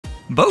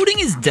Boating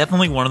is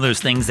definitely one of those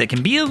things that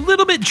can be a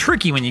little bit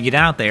tricky when you get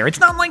out there.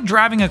 It's not like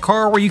driving a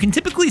car where you can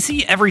typically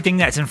see everything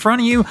that's in front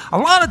of you. A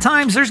lot of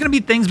times there's going to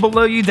be things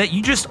below you that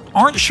you just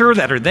aren't sure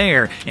that are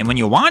there, and when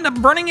you wind up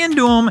running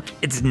into them,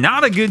 it's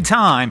not a good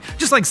time,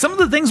 just like some of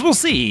the things we'll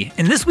see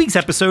in this week's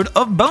episode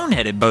of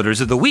Boneheaded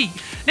Boaters of the Week.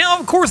 Now,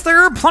 of course,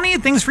 there are plenty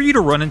of things for you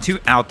to run into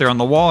out there on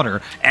the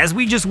water, as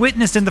we just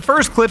witnessed in the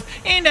first clip,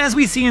 and as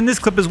we see in this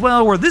clip as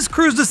well, where this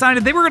crew's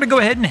decided they were going to go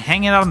ahead and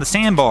hang out on the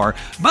sandbar.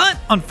 But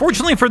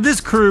unfortunately for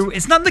this crew,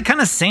 it's not the kind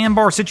of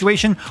sandbar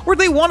situation where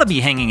they want to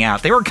be hanging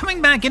out. They were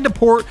coming back into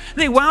port and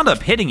they wound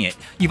up hitting it.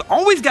 You've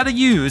always got to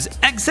use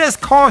excess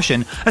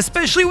caution,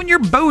 especially when you're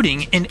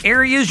boating in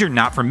areas you're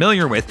not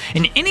familiar with.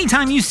 And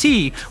anytime you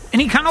see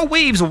any kind of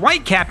waves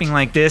white capping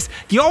like this,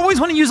 you always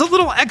want to use a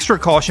little extra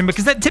caution,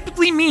 because that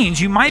typically means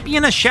you might be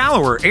in a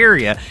shallower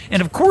area.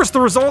 And of course, the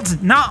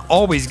result's not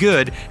always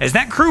good, as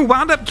that crew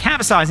wound up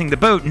capsizing the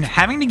boat and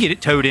having to get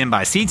it towed in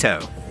by sea tow.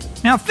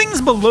 Now, things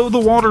below the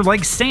water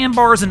like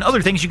sandbars and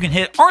other things you can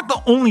hit aren't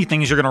the only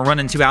things you're going to run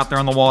into out there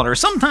on the water.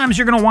 Sometimes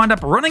you're going to wind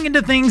up running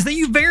into things that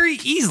you very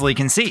easily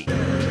can see.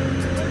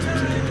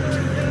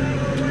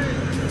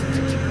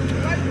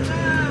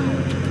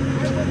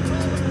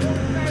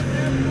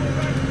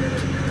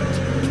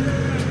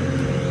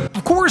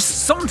 Of course,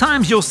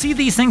 sometimes you'll see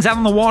these things out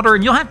on the water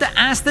and you'll have to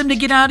ask them to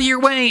get out of your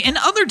way, and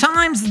other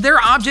times they're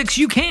objects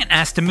you can't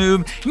ask to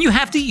move and you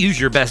have to use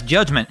your best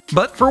judgment.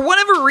 But for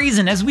whatever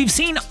reason, as we've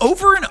seen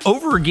over and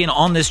over again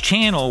on this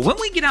channel, when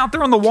we get out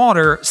there on the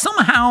water,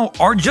 somehow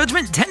our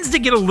judgment tends to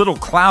get a little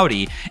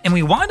cloudy and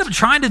we wind up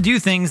trying to do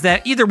things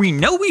that either we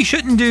know we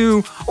shouldn't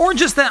do, or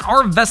just that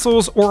our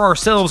vessels or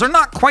ourselves are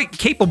not quite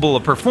capable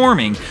of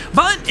performing.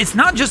 But it's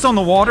not just on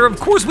the water. Of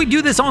course, we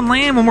do this on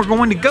land when we're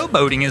going to go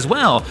boating as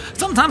well.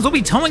 Sometimes we'll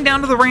be towing down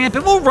to the ramp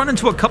and we'll run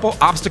into a couple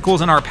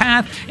obstacles in our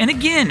path, and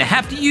again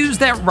have to use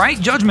that right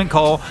judgment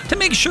call to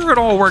make sure it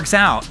all works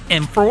out.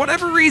 And for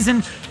whatever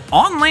reason,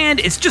 on land,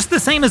 it's just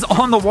the same as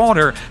on the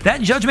water.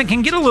 That judgment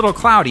can get a little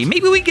cloudy.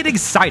 Maybe we get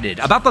excited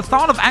about the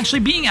thought of actually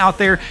being out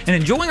there and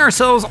enjoying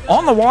ourselves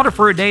on the water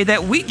for a day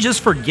that we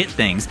just forget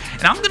things.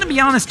 And I'm going to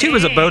be honest too,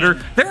 as a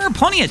boater, there are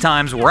plenty of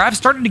times where I've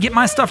started to get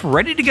my stuff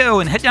ready to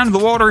go and head down to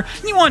the water,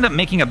 and you wind up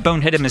making a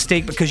boneheaded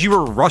mistake because you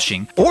were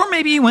rushing. Or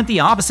maybe you went the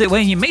opposite way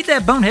and you made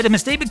that boneheaded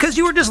mistake because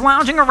you were just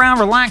lounging around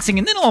relaxing,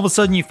 and then all of a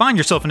sudden you find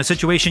yourself in a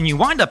situation you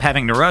wind up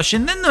having to rush,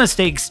 and then the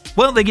mistakes,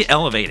 well, they get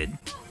elevated.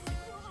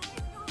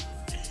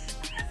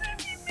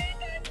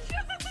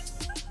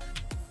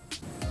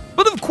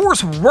 But of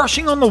course,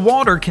 rushing on the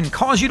water can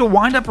cause you to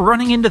wind up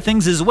running into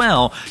things as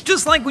well.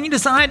 Just like when you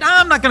decide,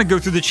 I'm not going to go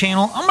through the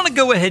channel, I'm going to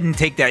go ahead and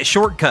take that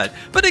shortcut.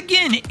 But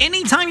again,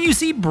 anytime you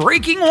see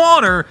breaking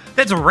water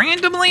that's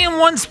randomly in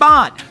one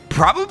spot,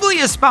 probably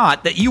a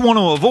spot that you want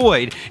to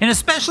avoid, and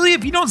especially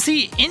if you don't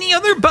see any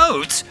other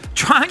boats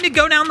trying to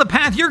go down the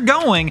path you're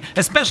going,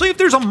 especially if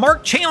there's a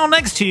marked channel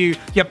next to you,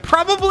 you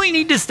probably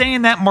need to stay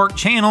in that marked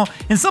channel,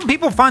 and some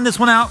people find this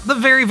one out the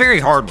very, very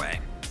hard way.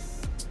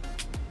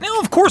 Now,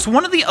 of course,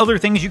 one of the other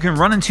things you can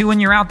run into when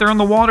you're out there on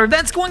the water,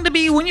 that's going to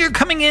be when you're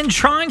coming in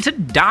trying to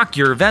dock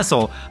your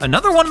vessel.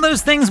 Another one of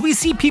those things we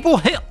see people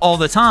hit all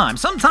the time.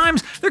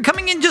 Sometimes they're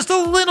coming in just a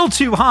little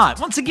too hot.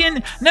 Once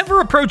again,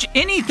 never approach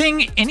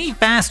anything any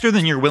faster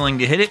than you're willing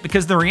to hit it,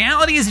 because the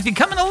reality is if you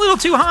come in a little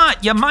too hot,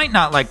 you might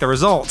not like the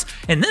results.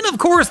 And then, of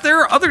course, there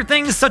are other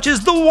things such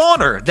as the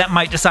water that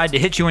might decide to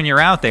hit you when you're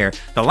out there.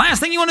 The last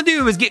thing you want to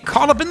do is get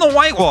caught up in the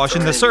whitewash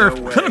in the surf.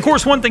 And of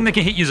course, one thing that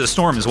can hit you is a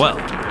storm as well.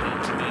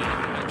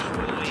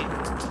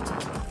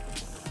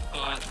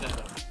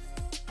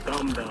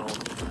 Dumbbell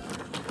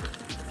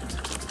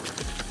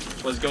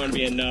was going to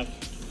be enough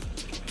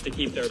to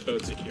keep their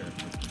boat secure.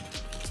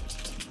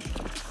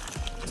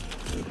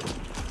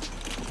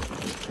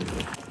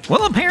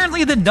 Well,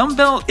 apparently the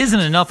dumbbell isn't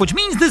enough, which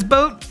means this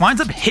boat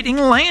winds up hitting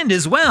land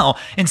as well.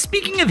 And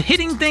speaking of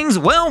hitting things,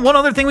 well, one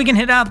other thing we can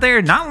hit out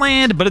there, not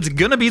land, but it's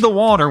gonna be the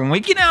water. When we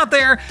get out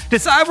there,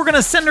 decide we're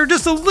gonna send her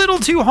just a little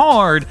too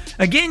hard.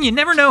 Again, you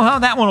never know how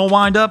that one will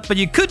wind up, but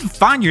you could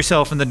find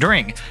yourself in the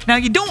drink. Now,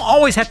 you don't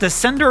always have to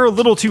send her a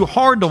little too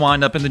hard to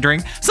wind up in the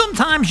drink.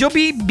 Sometimes you'll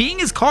be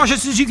being as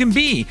cautious as you can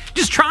be,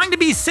 just trying to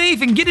be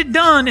safe and get it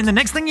done, and the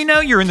next thing you know,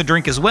 you're in the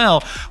drink as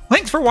well.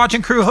 Thanks for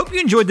watching, crew. Hope you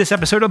enjoyed this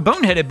episode of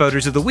Boneheaded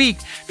Boaters of the Week.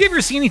 If you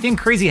ever see anything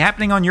crazy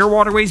happening on your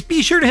waterways,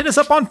 be sure to hit us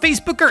up on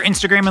Facebook or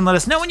Instagram and let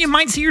us know, and you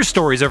might see your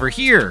stories over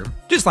here.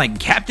 Just like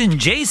Captain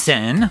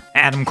Jason,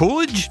 Adam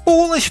Coolidge,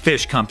 Foolish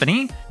Fish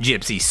Company,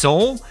 Gypsy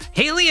Soul,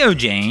 Haley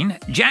O'Jane,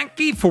 Jack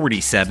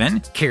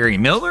B47, Carrie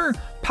Miller,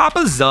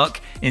 Papa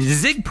Zuck, and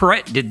Zig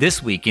Perret did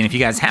this week. And if you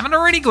guys haven't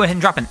already, go ahead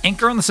and drop an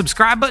anchor on the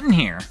subscribe button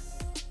here.